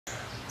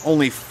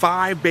Only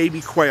 5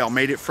 baby quail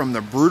made it from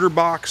the brooder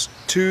box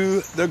to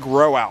the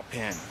grow out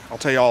pen. I'll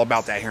tell you all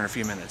about that here in a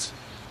few minutes.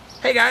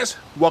 Hey guys,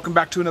 welcome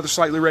back to another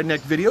Slightly Redneck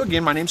video.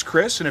 Again, my name's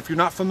Chris, and if you're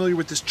not familiar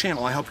with this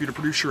channel, I help you to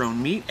produce your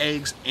own meat,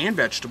 eggs, and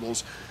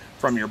vegetables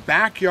from your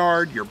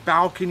backyard, your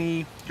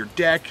balcony, your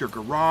deck, your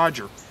garage,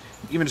 or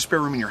even a spare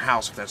room in your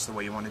house if that's the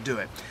way you want to do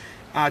it.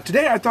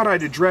 Today I thought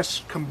I'd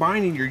address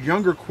combining your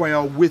younger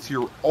quail with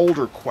your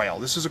older quail.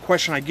 This is a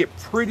question I get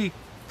pretty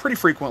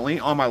frequently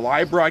on my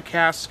live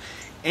broadcasts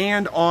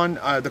and on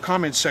the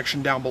comments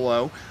section down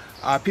below.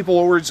 People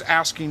are always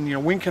asking,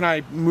 when can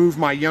I move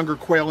my younger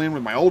quail in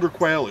with my older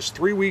quail? Is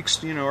 3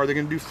 weeks, are they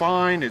going to do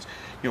fine? Is,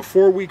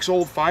 4 weeks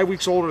old, 5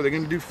 weeks old, are they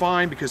going to do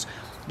fine? Because,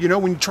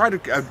 when you try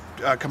to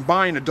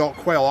combine adult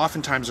quail,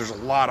 oftentimes there's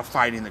a lot of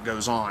fighting that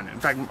goes on. In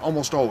fact,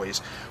 almost always.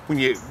 When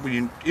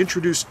you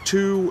introduce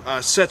two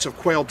sets of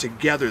quail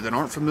together that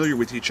aren't familiar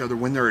with each other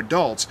when they're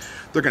adults,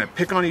 they're going to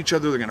pick on each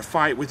other, they're going to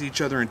fight with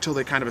each other until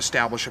they kind of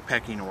establish a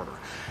pecking order.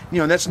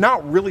 That's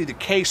not really the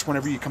case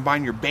whenever you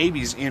combine your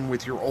babies in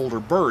with your older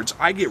birds.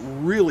 I get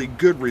really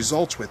good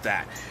results with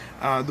that.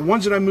 The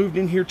ones that I moved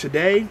in here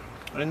today,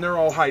 and they're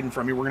all hiding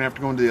from me. We're going to have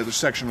to go into the other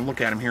section and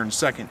look at them here in a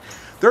second.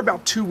 They're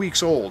about 2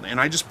 weeks old, and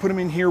I just put them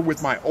in here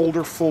with my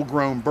older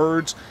full-grown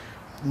birds.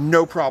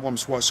 No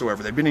problems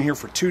whatsoever. They've been in here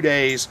for 2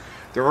 days.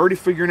 They're already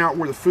figuring out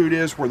where the food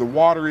is, where the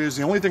water is.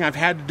 The only thing I've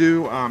had to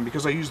do,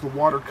 because I use the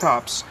water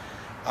cups,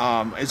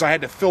 is I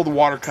had to fill the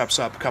water cups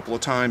up a couple of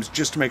times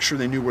just to make sure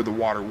they knew where the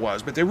water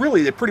was. But they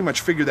pretty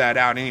much figure that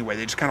out anyway.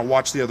 They just kind of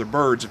watch the other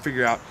birds and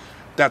figure out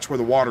that's where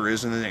the water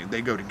is, and then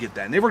they go to get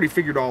that. And they've already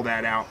figured all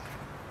that out.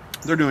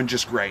 They're doing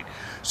just great.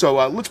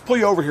 So let's pull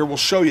you over here. We'll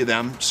show you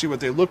them, see what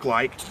they look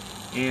like.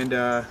 And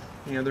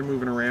they're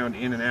moving around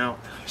in and out.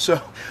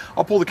 So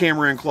I'll pull the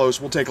camera in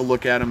close. We'll take a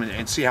look at them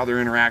and see how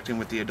they're interacting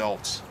with the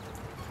adults.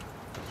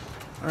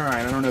 All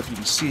right, I don't know if you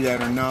can see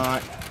that or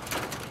not.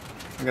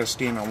 I gotta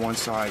stand on one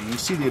side. You can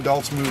see the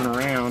adults moving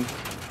around.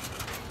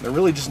 They're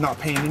really just not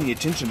paying any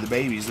attention to the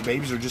babies. The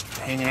babies are just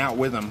hanging out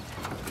with them.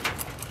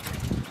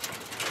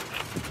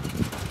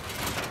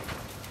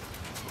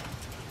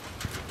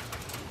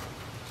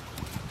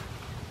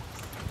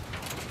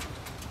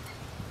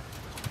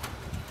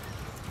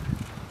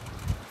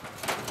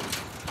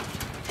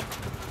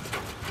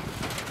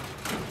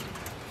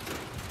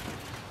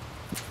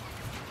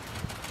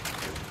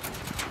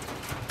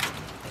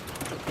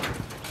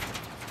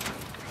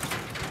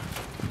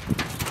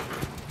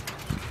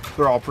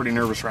 They're all pretty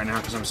nervous right now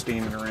because I'm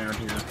standing around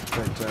here,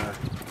 but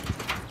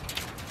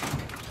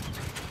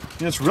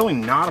it's really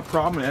not a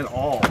problem at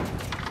all.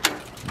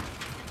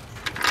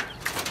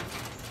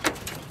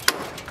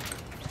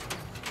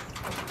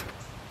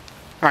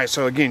 All right,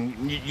 so again,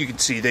 you can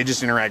see they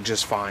just interact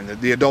just fine.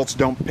 The adults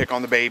don't pick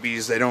on the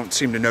babies. They don't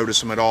seem to notice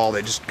them at all.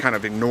 They just kind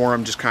of ignore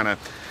them,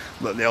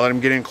 they let them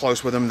get in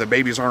close with them. The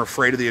babies aren't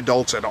afraid of the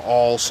adults at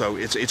all, so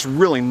it's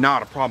really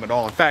not a problem at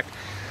all. In fact,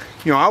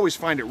 I always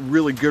find it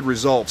really good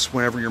results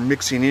whenever you're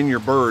mixing in your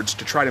birds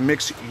to try to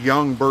mix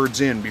young birds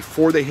in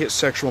before they hit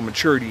sexual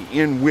maturity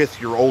in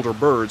with your older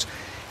birds.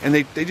 And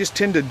they just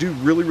tend to do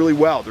really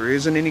well. There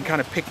isn't any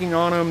kind of picking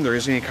on them. There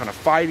isn't any kind of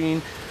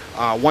fighting.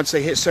 Once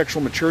they hit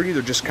sexual maturity,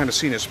 they're just kind of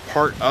seen as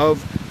part of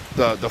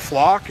the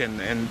flock, and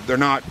they're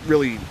not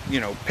really,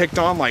 picked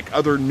on like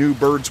other new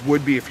birds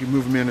would be if you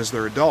move them in as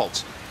they're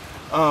adults.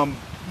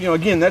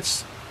 Again,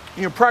 that's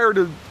prior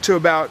to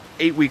about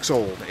 8 weeks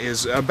old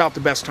is about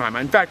the best time.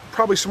 In fact,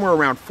 probably somewhere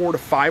around 4 to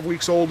 5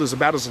 weeks old is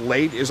about as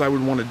late as I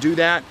would want to do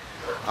that.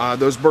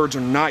 Those birds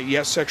are not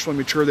yet sexually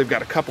mature. They've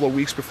got a couple of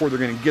weeks before they're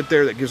going to get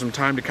there. That gives them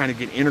time to kind of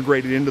get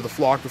integrated into the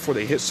flock before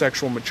they hit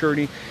sexual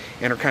maturity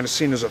and are kind of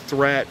seen as a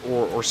threat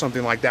or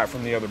something like that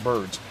from the other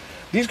birds.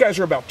 These guys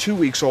are about 2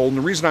 weeks old, and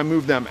the reason I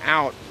moved them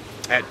out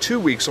at 2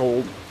 weeks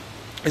old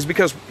is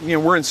because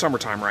we're in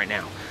summertime right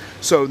now.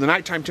 So the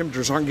nighttime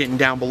temperatures aren't getting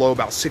down below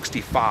about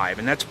 65,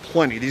 and that's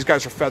plenty. These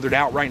guys are feathered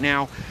out right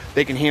now.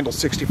 They can handle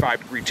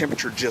 65-degree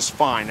temperature just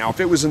fine. Now, if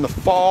it was in the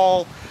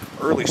fall,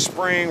 early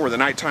spring, where the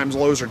nighttime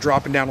lows are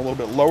dropping down a little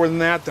bit lower than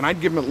that, then I'd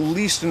give them at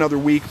least another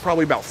week,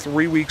 probably about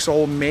 3 weeks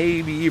old,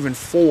 maybe even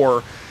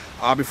 4,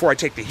 before I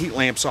take the heat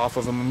lamps off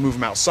of them and move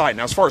them outside.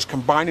 Now, as far as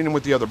combining them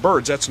with the other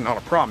birds, that's not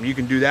a problem. You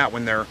can do that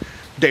when they're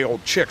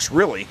day-old chicks,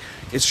 really.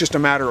 It's just a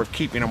matter of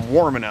keeping them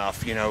warm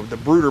enough. The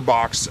brooder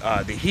box,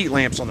 the heat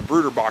lamps on the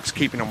brooder box,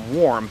 keeping them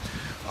warm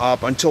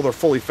up until they're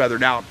fully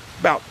feathered out,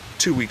 about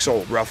 2 weeks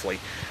old, roughly.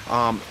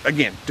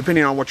 Again,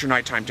 depending on what your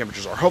nighttime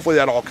temperatures are. Hopefully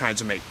that all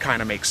kind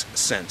of makes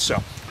sense.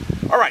 So,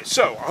 all right,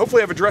 so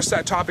hopefully I've addressed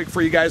that topic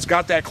for you guys,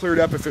 got that cleared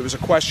up if it was a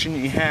question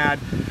you had.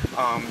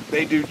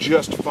 They do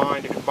just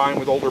fine to combine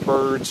with older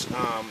birds.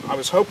 I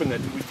was hoping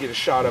that we'd get a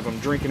shot of them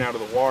drinking out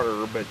of the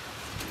water, but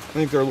I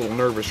think they're a little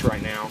nervous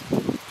right now,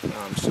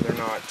 so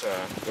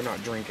they're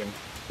not drinking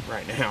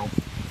right now.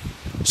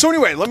 So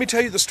anyway, let me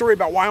tell you the story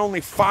about why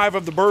only 5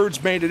 of the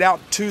birds made it out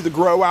to the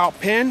grow out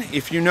pen.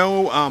 If you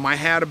know, I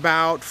had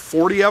about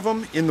 40 of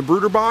them in the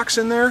brooder box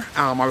in there.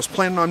 I was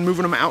planning on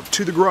moving them out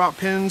to the grow out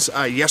pens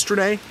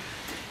yesterday,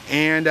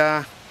 and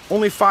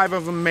only 5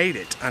 of them made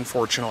it,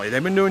 unfortunately.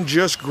 They've been doing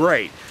just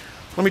great.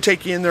 let me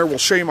take you in there. We'll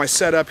show you my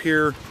setup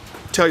here,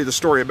 tell you the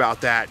story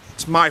about that.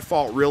 It's my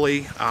fault,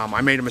 really.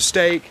 I made a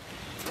mistake,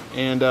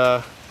 and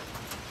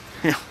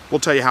yeah, we'll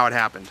tell you how it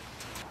happened.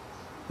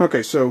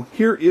 Okay, so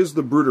here is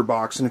the brooder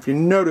box, and if you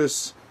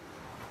notice,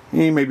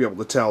 you may be able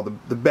to tell,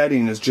 the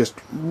bedding is just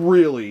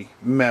really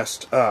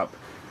messed up.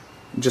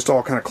 Just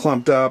all kind of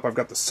clumped up. I've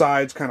got the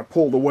sides kind of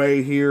pulled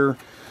away here.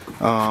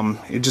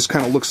 It just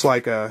kind of looks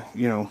like a,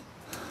 you know,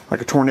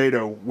 like a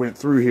tornado went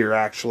through here,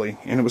 actually.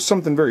 And it was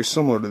something very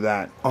similar to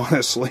that,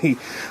 honestly.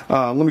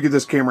 Let me get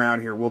this camera out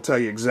here. We'll tell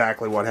you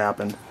exactly what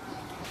happened.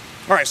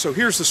 Alright, so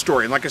here's the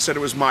story. And like I said, it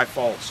was my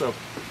fault. So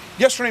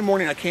yesterday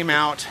morning I came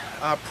out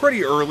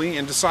pretty early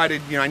and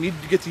decided, you know, I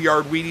needed to get the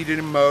yard weed eated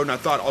and mowed. And I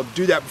thought I'll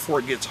do that before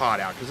it gets hot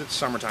out, because it's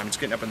summertime. It's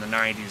getting up in the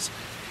 90s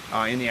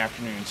in the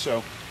afternoon.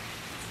 So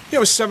it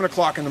was 7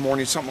 o'clock in the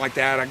morning, something like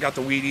that. I got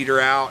the weed eater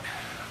out,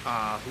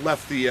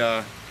 left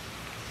the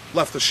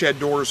shed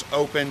doors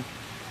open,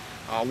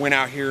 went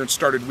out here and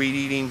started weed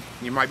eating.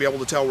 You might be able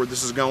to tell where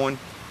this is going.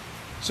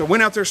 So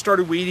went out there,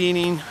 started weed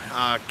eating,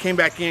 came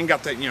back in,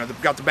 got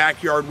the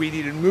backyard weed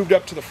eated, moved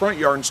up to the front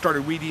yard and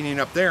started weed eating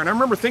up there. And I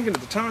remember thinking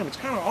at the time, it's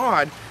kind of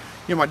odd.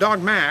 You know, my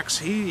dog Max,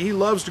 he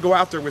loves to go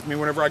out there with me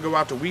whenever I go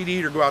out to weed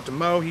eat or go out to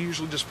mow. He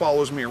usually just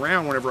follows me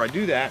around whenever I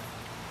do that.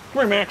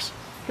 Come here, Max.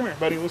 Come here,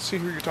 buddy. Let's see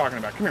who you're talking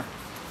about. Come here.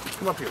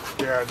 Come up here.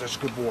 Yeah, that's a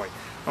good boy.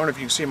 I don't know if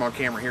you can see him on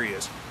camera. Here he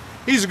is.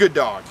 He's a good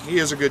dog. He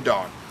is a good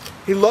dog.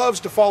 He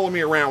loves to follow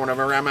me around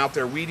whenever I'm out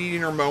there weed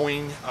eating or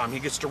mowing. He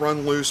gets to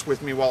run loose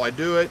with me while I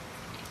do it.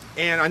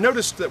 And I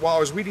noticed that while I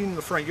was weed eating in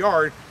the front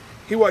yard,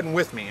 he wasn't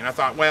with me. And I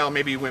thought, well,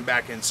 maybe he went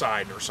back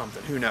inside or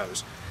something. Who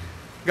knows?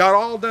 Got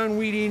all done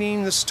weed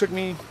eating. This took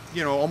me,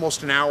 you know,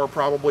 almost an hour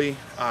probably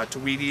to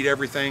weed eat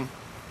everything.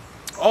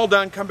 All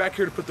done. Come back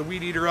here to put the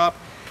weed eater up.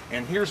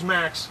 And here's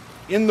Max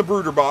in the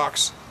brooder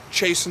box,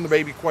 chasing the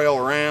baby quail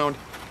around.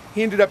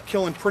 He ended up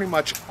killing pretty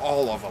much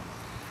all of them.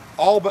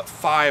 All but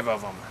 5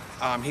 of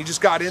them. He just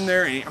got in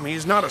there. And I mean,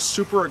 he's not a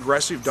super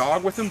aggressive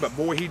dog with him, but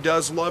boy, he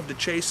does love to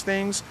chase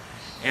things.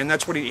 And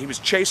that's what he was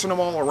chasing them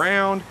all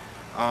around.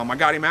 I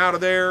got him out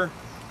of there.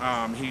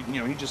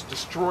 He just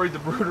destroyed the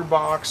brooder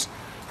box,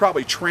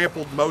 probably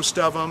trampled most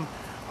of them.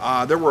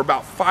 There were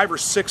about 5 or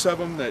 6 of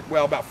them that,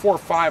 well, about 4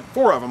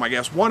 of them, I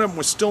guess. One of them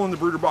was still in the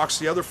brooder box.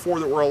 The other 4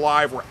 that were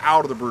alive were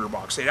out of the brooder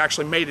box. They'd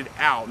actually made it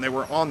out, and they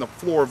were on the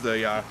floor of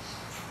the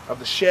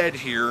shed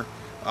here,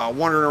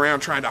 wandering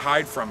around trying to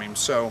hide from him.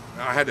 So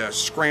I had to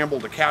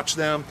scramble to catch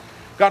them.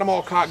 Got them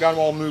all caught, got them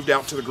all moved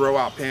out to the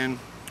grow-out pen.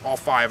 All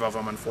 5 of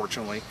them,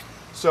 unfortunately.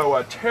 So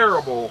a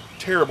terrible,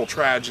 terrible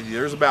tragedy.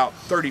 There's about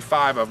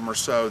 35 of them or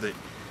so that,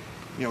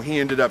 you know, he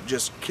ended up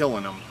just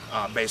killing them,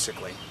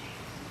 basically.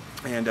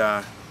 And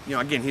you know,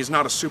 again, he's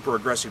not a super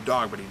aggressive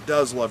dog, but he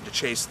does love to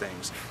chase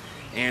things.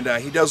 And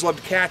he does love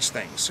to catch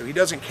things. So he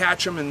doesn't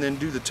catch them and then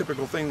do the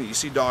typical thing that you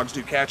see dogs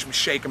do, catch them,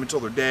 shake them until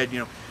they're dead. You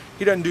know,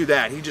 he doesn't do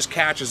that. He just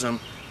catches them,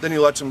 then he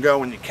lets them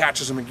go and he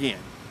catches them again.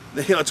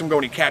 Then he lets them go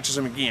and he catches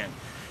them again.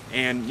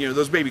 And, you know,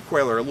 those baby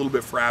quail are a little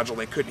bit fragile.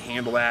 They couldn't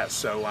handle that,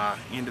 so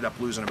he ended up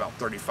losing about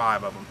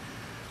 35 of them.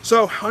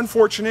 So,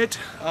 unfortunate.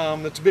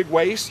 That's a big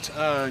waste.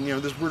 You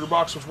know, this brooder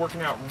box was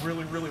working out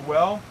really, really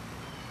well.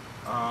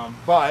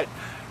 But,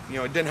 you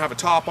know, it didn't have a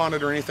top on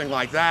it or anything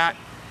like that.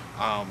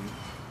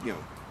 You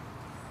know,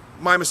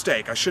 my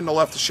mistake. I shouldn't have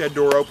left the shed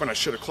door open. I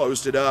should have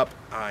closed it up.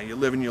 You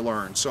live and you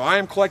learn. So I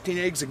am collecting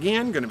eggs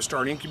again. Going to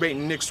start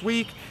incubating next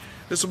week.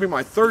 This will be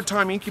my 3rd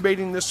time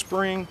incubating this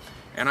spring.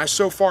 And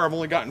so far I've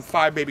only gotten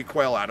 5 baby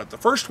quail out of it. The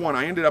first one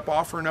I ended up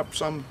offering up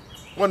some,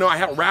 well, no, I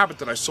had a rabbit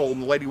that I sold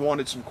and the lady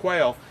wanted some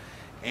quail.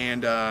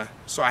 And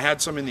so I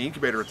had some in the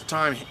incubator at the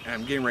time.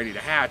 I'm getting ready to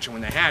hatch, and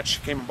when they hatched,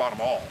 she came and bought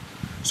them all.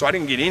 So I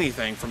didn't get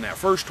anything from that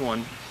first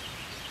one.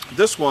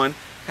 This one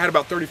had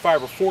about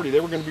 35 or 40.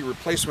 They were going to be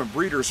replacement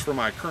breeders for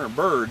my current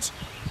birds.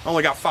 I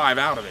only got 5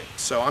 out of it.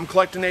 So I'm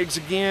collecting eggs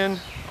again.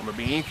 I'm going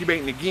to be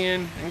incubating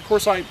again. And of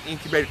course I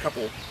incubate a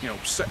couple, you know,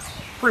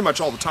 pretty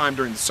much all the time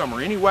during the summer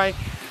anyway.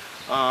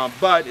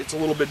 But it's a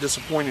little bit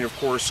disappointing, of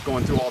course,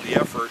 going through all the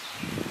effort.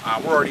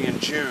 We're already in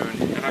June,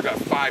 and I've got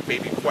 5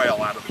 baby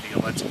quail out of the deal.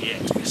 That's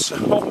it. So,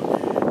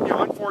 you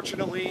know,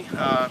 unfortunately,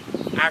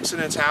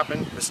 accidents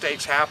happen,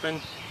 mistakes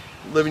happen.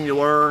 Live and you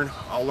learn.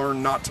 I'll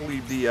learn not to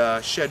leave the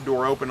shed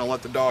door open and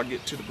let the dog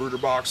get to the brooder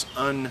box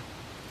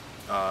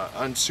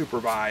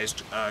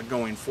unsupervised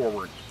going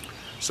forward.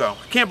 So,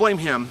 I can't blame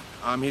him.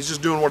 He's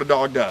just doing what a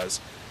dog does.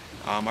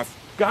 I've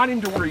got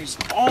him to where he's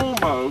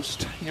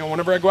almost, you know,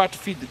 whenever I go out to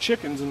feed the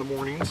chickens in the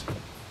mornings,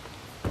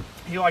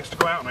 he likes to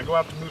go out, and I go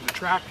out to move the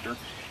tractor.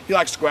 He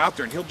likes to go out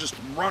there and he'll just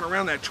run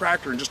around that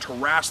tractor and just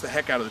harass the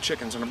heck out of the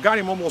chickens, and I've got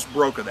him almost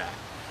broke of that.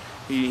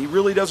 He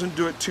really doesn't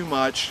do it too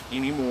much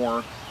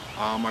anymore.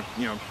 I,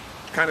 you know,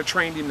 kind of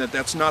trained him that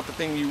that's not the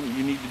thing you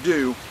need to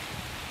do.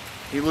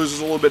 He loses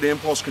a little bit of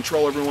impulse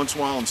control every once in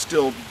a while and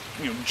still,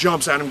 you know,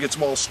 jumps at him, gets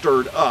him all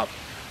stirred up.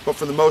 But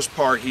for the most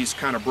part, he's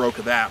kind of broke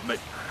of that. But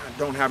I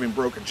don't have him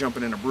broke at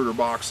jumping in a brooder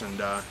box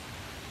and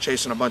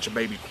chasing a bunch of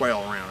baby quail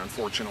around,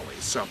 unfortunately.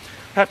 So I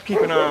have to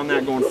keep an eye on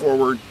that going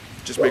forward.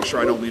 Just make sure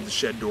I don't leave the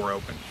shed door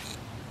open.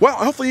 Well,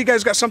 hopefully you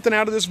guys got something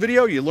out of this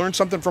video. You learned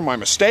something from my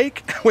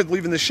mistake with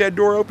leaving the shed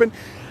door open.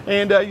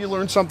 And you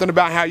learned something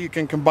about how you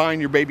can combine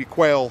your baby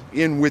quail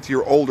in with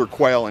your older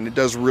quail, and it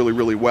does really,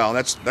 really well.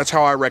 That's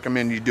how I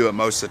recommend you do it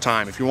most of the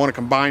time. If you want to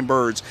combine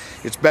birds,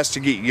 it's best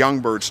to get young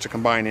birds to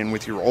combine in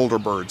with your older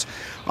birds.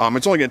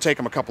 It's only going to take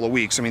them a couple of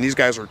weeks. I mean, these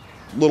guys are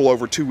a little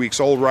over 2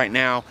 weeks old right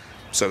now,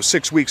 so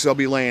 6 weeks they'll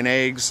be laying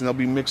eggs, and they'll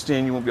be mixed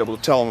in. You won't be able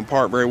to tell them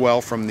apart very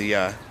well from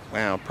the,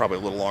 well, probably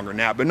a little longer than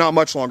that, but not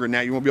much longer than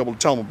that. You won't be able to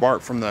tell them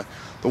apart from the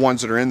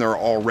ones that are in there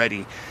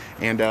already.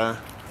 And I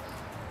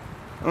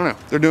don't know,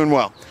 they're doing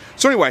well.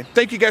 So anyway,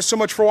 thank you guys so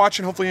much for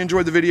watching. Hopefully you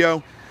enjoyed the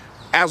video.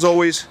 As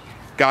always,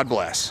 God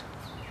bless.